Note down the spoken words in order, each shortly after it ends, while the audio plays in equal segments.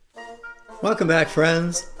Welcome back,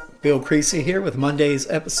 friends. Bill Creasy here with Monday's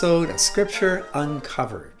episode of Scripture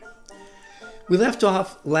Uncovered. We left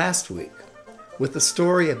off last week with the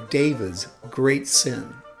story of David's great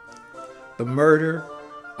sin, the murder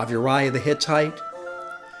of Uriah the Hittite,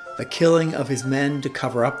 the killing of his men to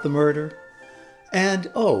cover up the murder,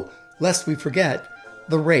 and, lest we forget,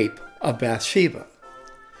 the rape of Bathsheba.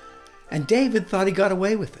 And David thought he got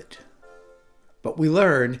away with it. But we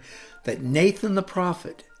learned that Nathan the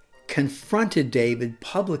prophet confronted David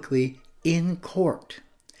publicly in court.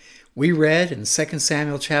 We read in 2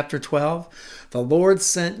 Samuel chapter 12, the Lord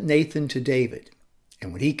sent Nathan to David,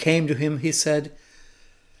 and when he came to him, he said,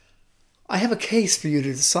 "I have a case for you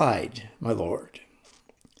to decide, my lord."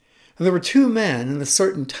 And there were two men in a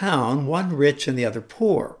certain town, one rich and the other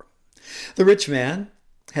poor. The rich man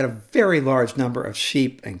had a very large number of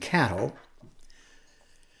sheep and cattle,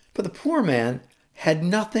 but the poor man had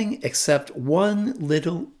nothing except one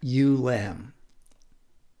little ewe lamb,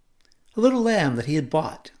 a little lamb that he had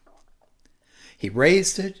bought. He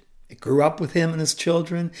raised it, it grew up with him and his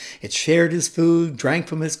children, it shared his food, drank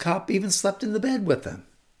from his cup, even slept in the bed with him.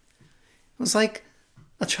 It was like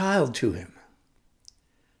a child to him.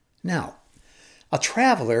 Now, a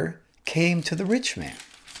traveler came to the rich man.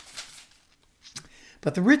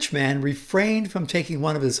 But the rich man refrained from taking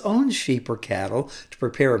one of his own sheep or cattle to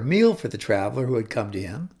prepare a meal for the traveler who had come to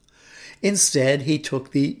him. Instead, he took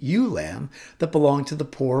the ewe lamb that belonged to the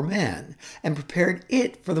poor man and prepared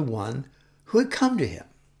it for the one who had come to him.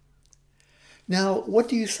 Now, what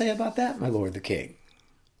do you say about that, my lord the king?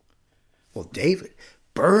 Well, David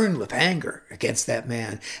burned with anger against that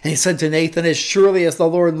man. And he said to Nathan, "As surely as the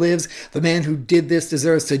Lord lives, the man who did this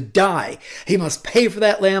deserves to die. He must pay for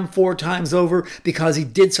that lamb 4 times over because he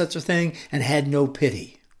did such a thing and had no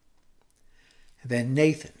pity." And then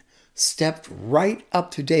Nathan stepped right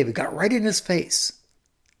up to David, got right in his face,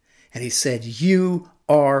 and he said, "You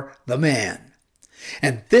are the man.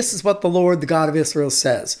 And this is what the Lord, the God of Israel,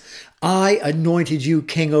 says. I anointed you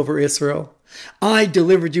king over Israel. I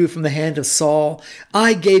delivered you from the hand of Saul.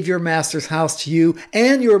 I gave your master's house to you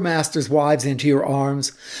and your master's wives into your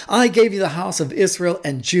arms. I gave you the house of Israel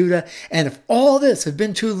and Judah. And if all this had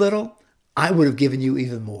been too little, I would have given you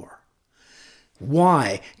even more.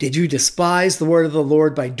 Why did you despise the word of the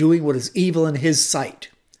Lord by doing what is evil in his sight?"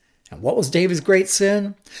 And what was David's great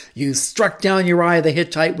sin? You struck down Uriah the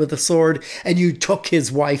Hittite with the sword, and you took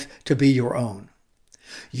his wife to be your own.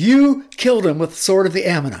 You killed him with the sword of the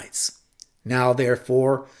Ammonites. Now,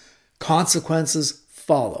 therefore, consequences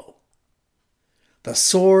follow. The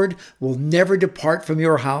sword will never depart from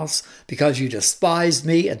your house because you despised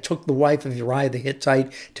me and took the wife of Uriah the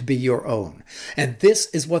Hittite to be your own. And this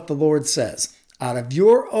is what the Lord says, out of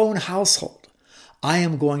your own household, I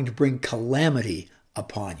am going to bring calamity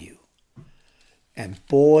upon you. And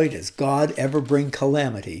boy, does God ever bring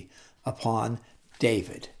calamity upon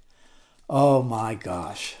David. Oh my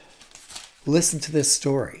gosh. Listen to this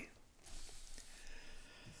story.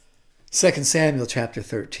 2 Samuel chapter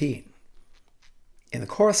 13. In the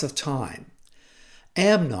course of time,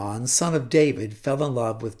 Amnon, son of David, fell in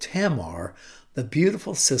love with Tamar, the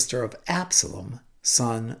beautiful sister of Absalom,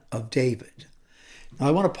 son of David. Now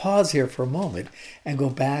I want to pause here for a moment and go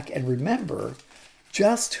back and remember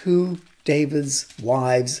just who David's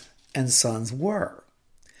wives and sons were.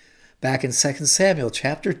 Back in 2 Samuel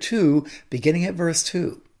chapter 2, beginning at verse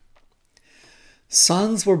 2.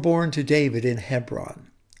 Sons were born to David in Hebron.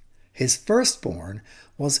 His firstborn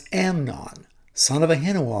was Amnon, son of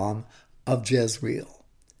Ahinoam of Jezreel.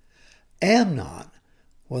 Amnon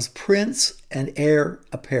was prince and heir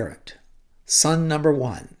apparent, son number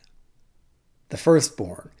 1, the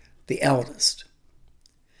firstborn, the eldest.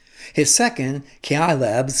 His second,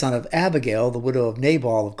 Chileab, son of Abigail, the widow of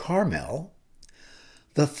Nabal of Carmel.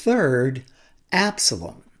 The third,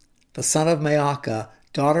 Absalom, the son of Maacah,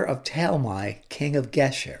 daughter of Talmai, king of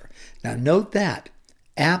Geshur. Now note that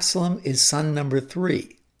Absalom is son number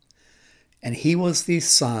 3, and he was the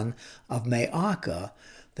son of Maacah,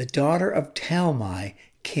 the daughter of Talmai,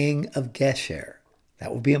 king of Geshur.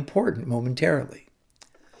 That will be important momentarily.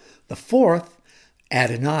 The fourth,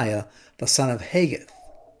 Adoniah, the son of Haggith.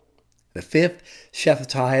 The fifth,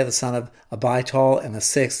 Shephatiah, the son of Abital, and the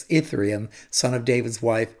sixth, Ithream, son of David's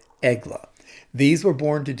wife, Eglah. These were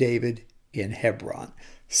born to David in Hebron.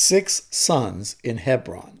 6 sons in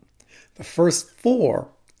Hebron. The first 4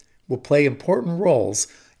 will play important roles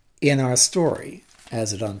in our story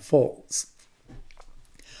as it unfolds.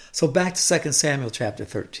 So back to 2 Samuel chapter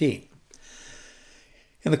 13.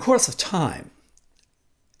 In the course of time,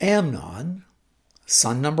 Amnon,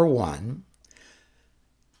 son number 1,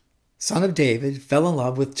 son of David, fell in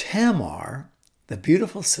love with Tamar, the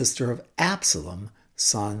beautiful sister of Absalom,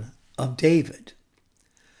 son of David.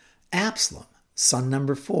 Absalom, son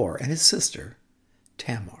number 4, and his sister,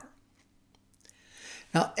 Tamar.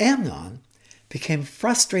 Now Amnon became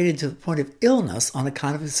frustrated to the point of illness on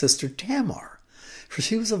account of his sister Tamar, for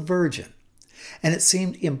she was a virgin, and it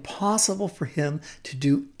seemed impossible for him to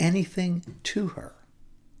do anything to her.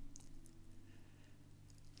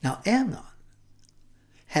 Now Amnon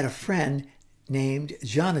had a friend named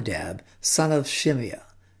Jonadab, son of Shimeah,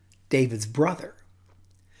 David's brother.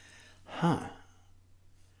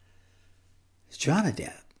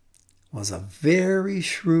 Jonadab was a very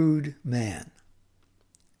shrewd man.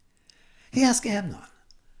 He asked Amnon,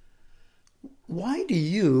 "Why do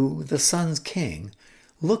you, the son's king,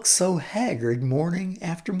 look so haggard morning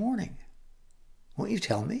after morning? Won't you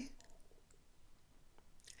tell me?"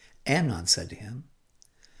 Amnon said to him,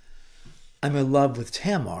 "I'm in love with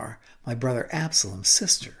Tamar, my brother Absalom's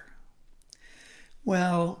sister."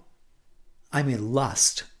 "Well, I'm in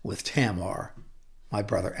lust with Tamar, my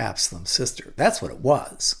brother Absalom's sister." That's what it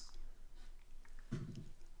was.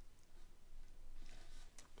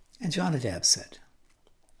 And Jonadab said,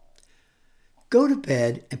 "Go to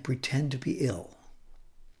bed and pretend to be ill.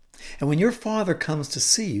 And when your father comes to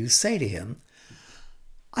see you, say to him,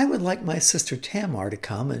 'I would like my sister Tamar to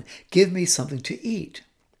come and give me something to eat.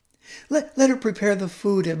 Let her prepare the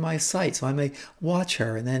food in my sight so I may watch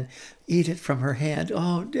her and then eat it from her hand.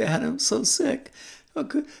 Oh, Dad, I'm so sick. Oh,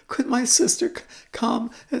 could my sister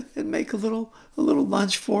come and make a little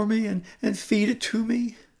lunch for me and feed it to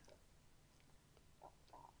me?'"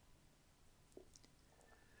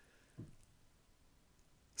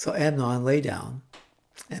 So Amnon lay down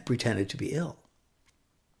and pretended to be ill.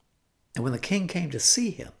 And when the king came to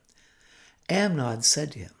see him, Amnon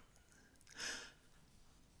said to him,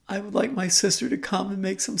 "I would like my sister to come and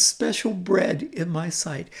make some special bread in my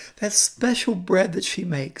sight, that special bread that she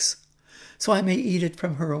makes, so I may eat it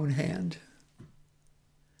from her own hand."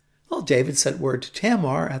 Well, David sent word to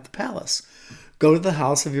Tamar at the palace, "Go to the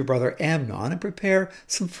house of your brother Amnon and prepare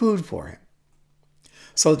some food for him."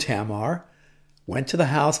 So Tamar went to the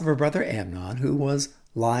house of her brother Amnon, who was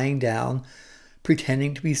lying down,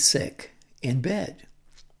 pretending to be sick, in bed.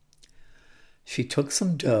 She took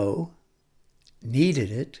some dough, kneaded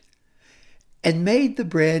it, and made the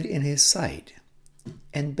bread in his sight,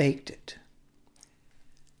 and baked it.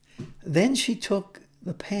 Then she took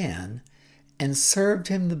the pan and served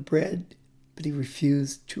him the bread, but he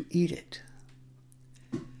refused to eat it.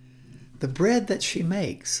 The bread that she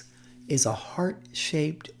makes is a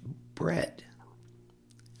heart-shaped bread.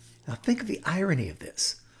 Now think of the irony of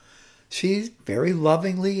this. She very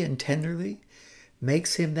lovingly and tenderly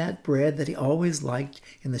makes him that bread that he always liked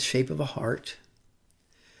in the shape of a heart,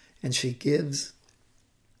 and she gives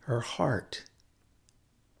her heart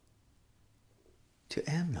to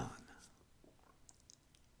Amnon.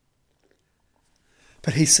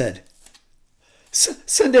 But he said,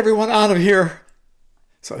 "Send everyone out of here."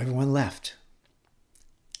 So everyone left.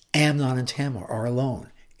 Amnon and Tamar are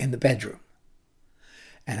alone in the bedroom.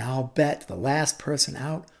 And I'll bet the last person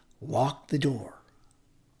out locked the door.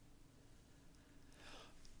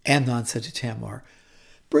 Amnon said to Tamar,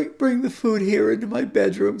 Bring the food here into my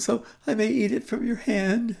bedroom so I may eat it from your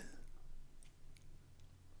hand."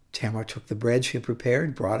 Tamar took the bread she had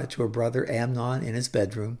prepared, brought it to her brother Amnon in his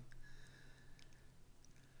bedroom.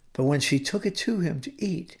 But when she took it to him to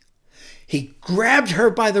eat, he grabbed her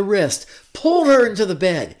by the wrist, pulled her into the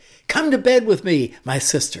bed. "Come to bed with me, my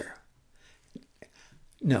sister."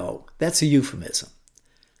 No, that's a euphemism.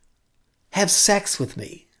 "Have sex with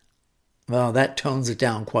me." Well, that tones it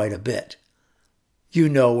down quite a bit. You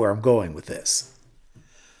know where I'm going with this.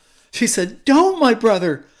 She said, "Don't, my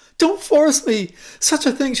brother. Don't force me. Such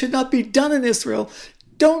a thing should not be done in Israel.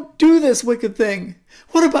 Don't do this wicked thing.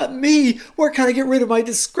 What about me? Where can I get rid of my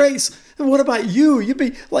disgrace? And what about you? You'd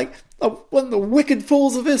be like one of the wicked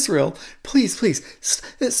fools of Israel. Please,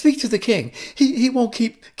 speak to the king. He won't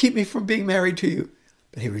keep me from being married to you."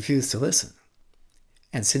 But he refused to listen.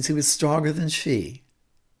 And since he was stronger than she,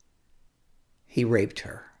 he raped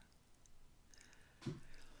her.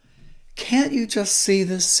 Can't you just see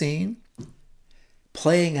this scene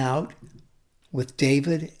playing out with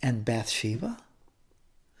David and Bathsheba?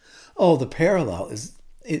 Oh, the parallel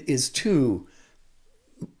is too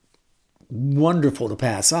wonderful to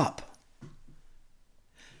pass up.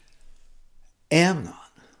 Amnon,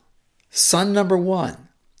 son number 1,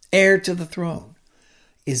 heir to the throne,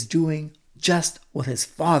 is doing just what his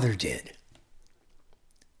father did.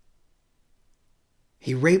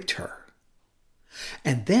 He raped her.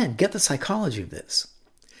 And then, get the psychology of this.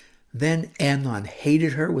 Then Amnon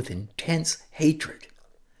hated her with intense hatred.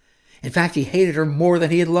 In fact, he hated her more than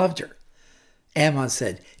he had loved her. Amnon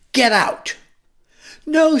said, "Get out."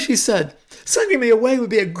 "No," she said. "Sending me away would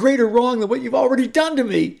be a greater wrong than what you've already done to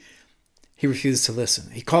me." He refused to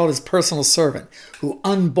listen. He called his personal servant, who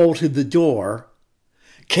unbolted the door,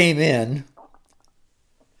 came in,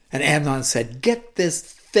 and Amnon said, "Get this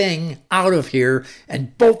thing out of here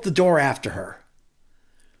and bolt the door after her."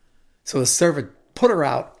 So his servant put her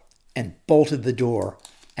out and bolted the door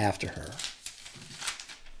after her.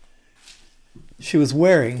 She was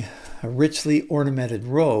wearing a richly ornamented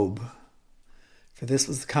robe, for this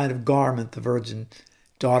was the kind of garment the virgin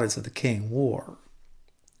daughters of the king wore.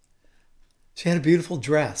 She had a beautiful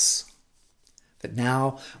dress that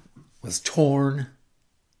now was torn,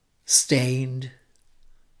 stained.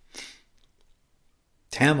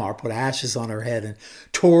 Tamar put ashes on her head and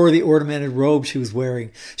tore the ornamented robe she was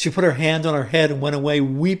wearing. She put her hand on her head and went away,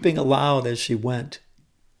 weeping aloud as she went.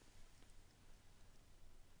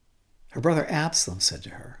 Her brother Absalom said to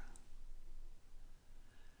her,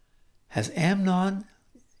 "Has Amnon,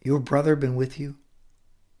 your brother, been with you?"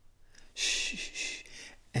 "Shh, shh."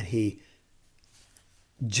 And he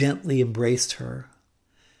gently embraced her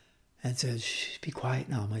and said, "Shh, be quiet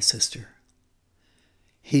now, my sister.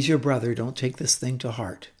 He's your brother. Don't take this thing to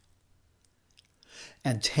heart."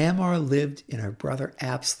 And Tamar lived in her brother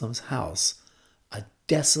Absalom's house, a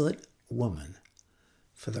desolate woman,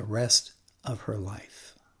 for the rest of her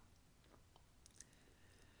life.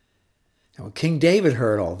 Now, when King David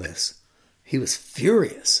heard all this, he was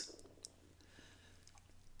furious.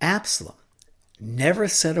 Absalom never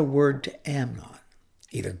said a word to Amnon,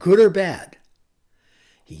 either good or bad.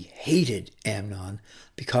 He hated Amnon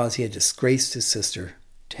because he had disgraced his sister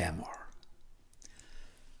Tamar.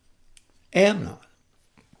 Amnon,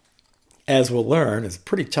 as we'll learn, is a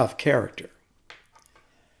pretty tough character.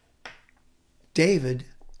 David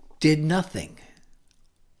did nothing.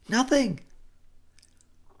 Nothing.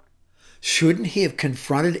 Shouldn't he have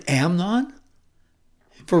confronted Amnon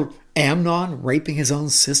for Amnon raping his own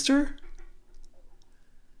sister?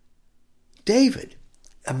 David,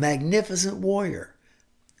 a magnificent warrior,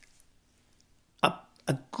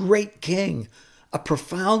 a great king, a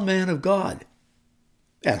profound man of God,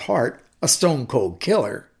 at heart, a stone-cold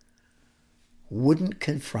killer, wouldn't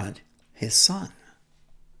confront his son.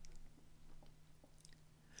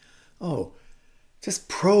 Oh, just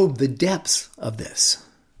probe the depths of this.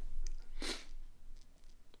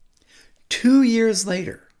 2 years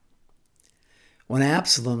later, when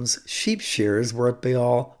Absalom's sheep shearers were at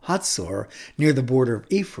Baal Hatzor near the border of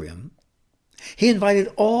Ephraim, he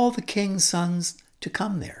invited all the king's sons to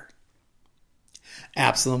come there.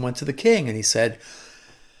 Absalom went to the king and he said,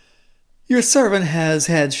 "Your servant has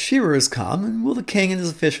had shearers come, and will the king and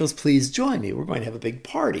his officials please join me? We're going to have a big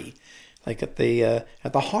party, like at the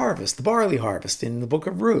harvest, the barley harvest in the book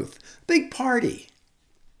of Ruth. Big party."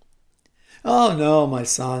 "Oh no, my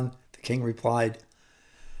son," the king replied.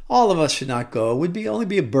 "All of us should not go. It would only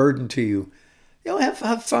be a burden to you.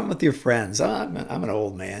 Have fun with your friends. I'm an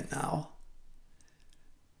old man now."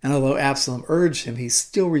 And although Absalom urged him, he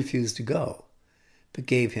still refused to go, but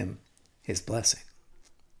gave him his blessing.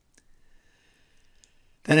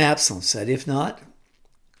 Then Absalom said, "If not,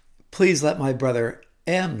 please let my brother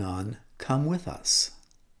Amnon come with us."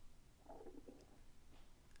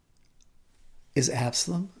 Is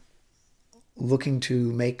Absalom looking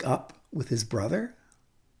to make up with his brother?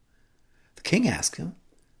 The king asked him,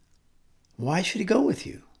 "Why should he go with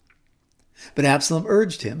you?" But Absalom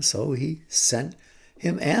urged him, so he sent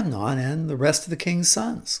him Amnon and the rest of the king's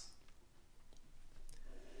sons.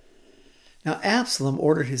 Now Absalom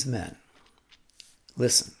ordered his men,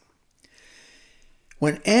 "Listen,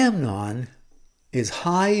 when Amnon is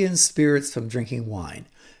high in spirits from drinking wine,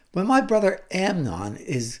 when my brother Amnon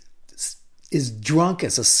is drunk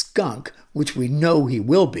as a skunk, which we know he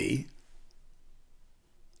will be,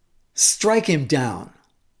 strike him down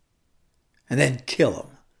and then kill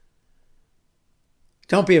him.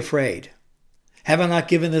 Don't be afraid. Have I not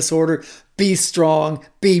given this order? Be strong,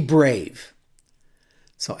 be brave."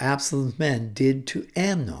 So Absalom's men did to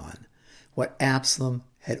Amnon what Absalom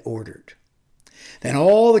had ordered. Then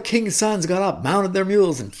all the king's sons got up, mounted their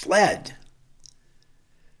mules, and fled.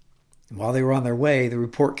 And while they were on their way, the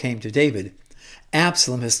report came to David,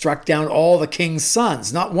 "Absalom has struck down all the king's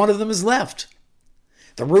sons. Not one of them is left."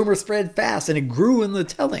 The rumor spread fast, and it grew in the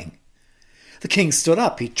telling. The king stood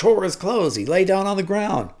up. He tore his clothes. He lay down on the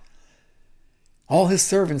ground. All his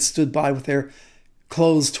servants stood by with their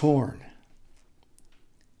clothes torn.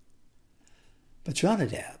 But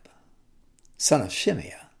Jonadab, son of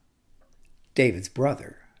Shimeah, David's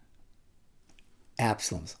brother,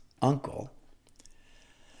 Absalom's uncle,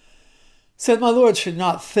 said, "My lord should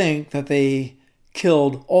not think that they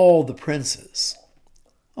killed all the princes.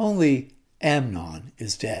 Only Amnon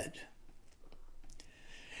is dead."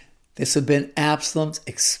 This had been Absalom's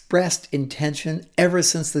expressed intention ever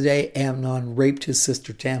since the day Amnon raped his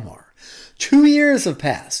sister Tamar. 2 years have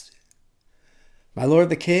passed. My lord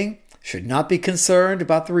the king should not be concerned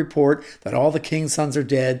about the report that all the king's sons are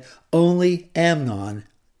dead. Only Amnon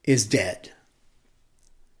is dead.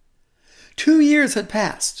 2 years had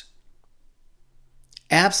passed.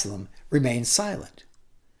 Absalom remained silent.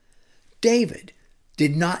 David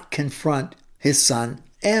did not confront his son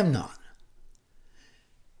Amnon.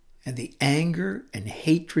 And the anger and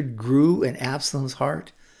hatred grew in Absalom's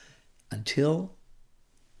heart until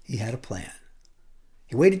he had a plan.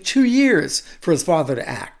 He waited 2 years for his father to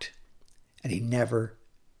act, and he never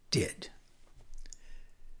did.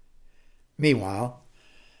 Meanwhile,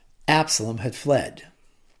 Absalom had fled.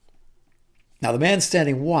 Now the man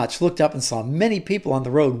standing watch looked up and saw many people on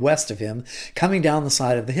the road west of him coming down the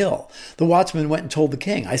side of the hill. The watchman went and told the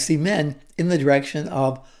king, "I see men in the direction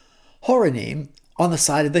of Horonaim on the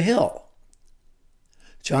side of the hill."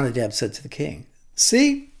 Jonadab said to the king,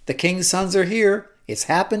 "See, the king's sons are here. It's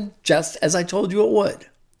happened just as I told you it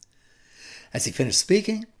would." As he finished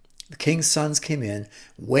speaking, the king's sons came in,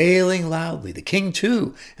 wailing loudly. The king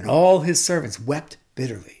too, and all his servants wept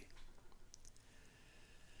bitterly.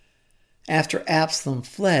 After Absalom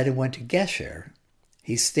fled and went to Geshur,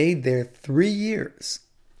 he stayed there 3 years.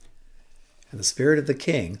 And the spirit of the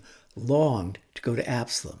king longed to go to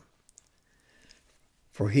Absalom,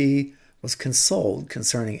 for he was consoled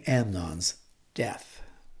concerning Amnon's death.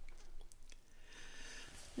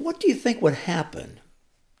 What do you think would happen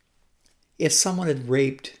if someone had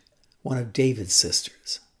raped one of David's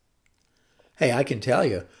sisters? Hey, I can tell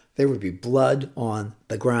you, there would be blood on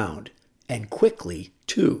the ground, and quickly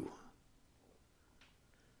too.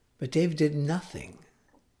 But David did nothing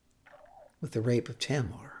with the rape of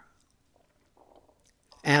Tamar.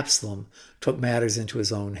 Absalom took matters into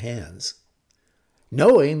his own hands.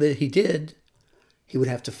 Knowing that he would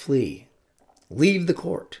have to flee, leave the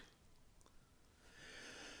court.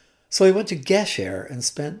 So he went to Geshur and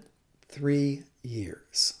spent 3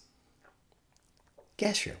 years.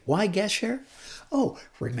 Geshur. Why Geshur? Oh,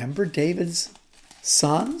 remember David's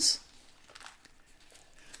sons?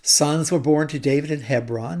 Sons were born to David in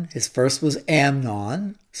Hebron. His first was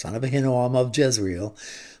Amnon, son of Ahinoam of Jezreel.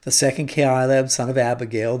 The second, Caleb, son of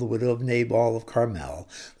Abigail, the widow of Nabal of Carmel.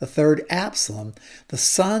 The third, Absalom, the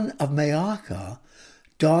son of Maacah,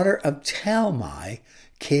 daughter of Talmai,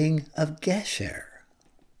 king of Geshur.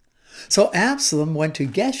 So Absalom went to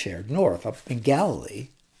Geshur, north, up in Galilee.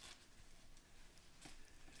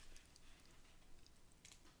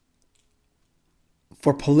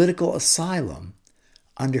 For political asylum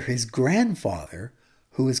under his grandfather,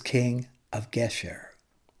 who was king of Geshur,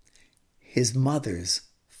 his mother's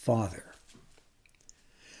father.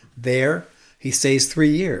 There he stays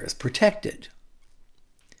 3 years, protected.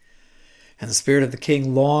 And the spirit of the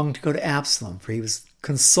king longed to go to Absalom, for he was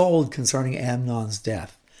consoled concerning Amnon's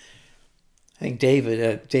death. I think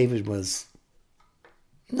David was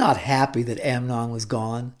not happy that Amnon was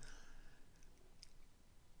gone,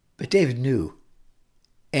 but David knew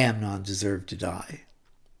Amnon deserved to die.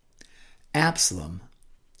 Absalom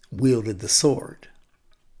wielded the sword.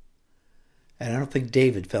 And I don't think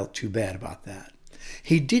David felt too bad about that.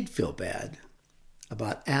 He did feel bad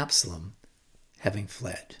about Absalom having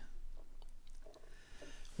fled.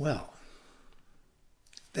 Well,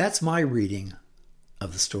 that's my reading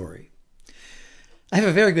of the story. I have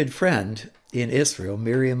a very good friend in Israel,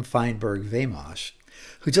 Miriam Feinberg Vamash,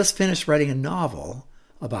 who just finished writing a novel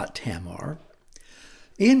about Tamar,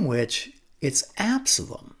 in which it's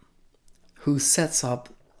Absalom who sets up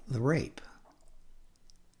the rape.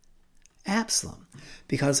 Absalom,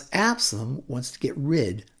 because Absalom wants to get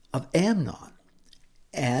rid of Amnon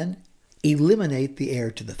and eliminate the heir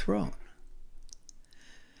to the throne.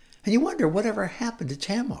 And you wonder whatever happened to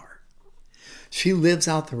Tamar. She lives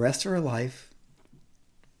out the rest of her life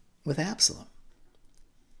with Absalom.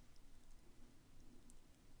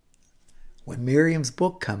 When Miriam's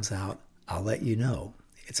book comes out, I'll let you know.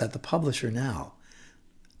 It's at the publisher now.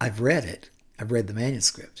 I've read it. I've read the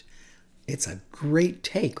manuscript. It's a great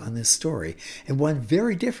take on this story, and one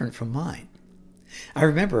very different from mine. I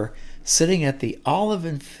remember sitting at the Olive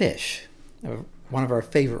and Fish, one of our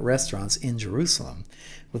favorite restaurants in Jerusalem,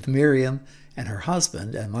 with Miriam and her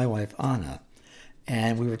husband and my wife Anna,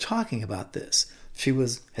 and we were talking about this. She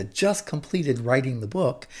had just completed writing the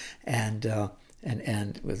book, and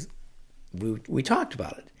we talked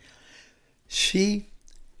about it. She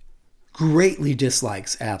greatly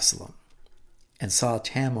dislikes Absalom, and saw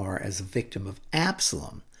Tamar as a victim of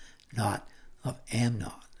Absalom, not of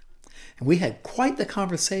Amnon. And we had quite the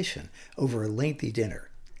conversation over a lengthy dinner.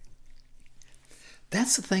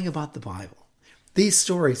 That's the thing about the Bible. These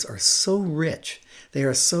stories are so rich, they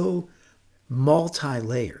are so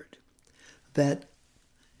multi-layered, that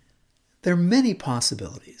there are many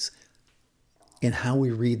possibilities in how we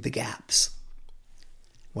read the gaps.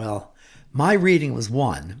 Well, my reading was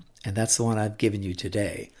one, and that's the one I've given you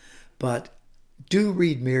today. But do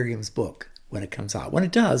read Miriam's book when it comes out. When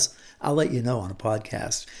it does, I'll let you know on a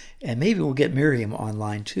podcast. And maybe we'll get Miriam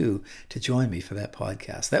online too to join me for that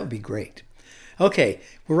podcast. That would be great. Okay,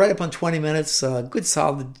 we're right up on 20 minutes. Good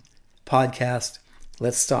solid podcast.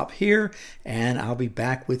 Let's stop here, and I'll be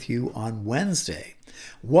back with you on Wednesday.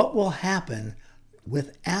 What will happen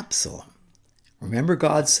with Absalom? Remember,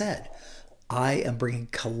 God said, I am bringing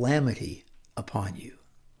calamity upon you.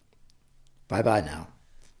 Bye-bye now.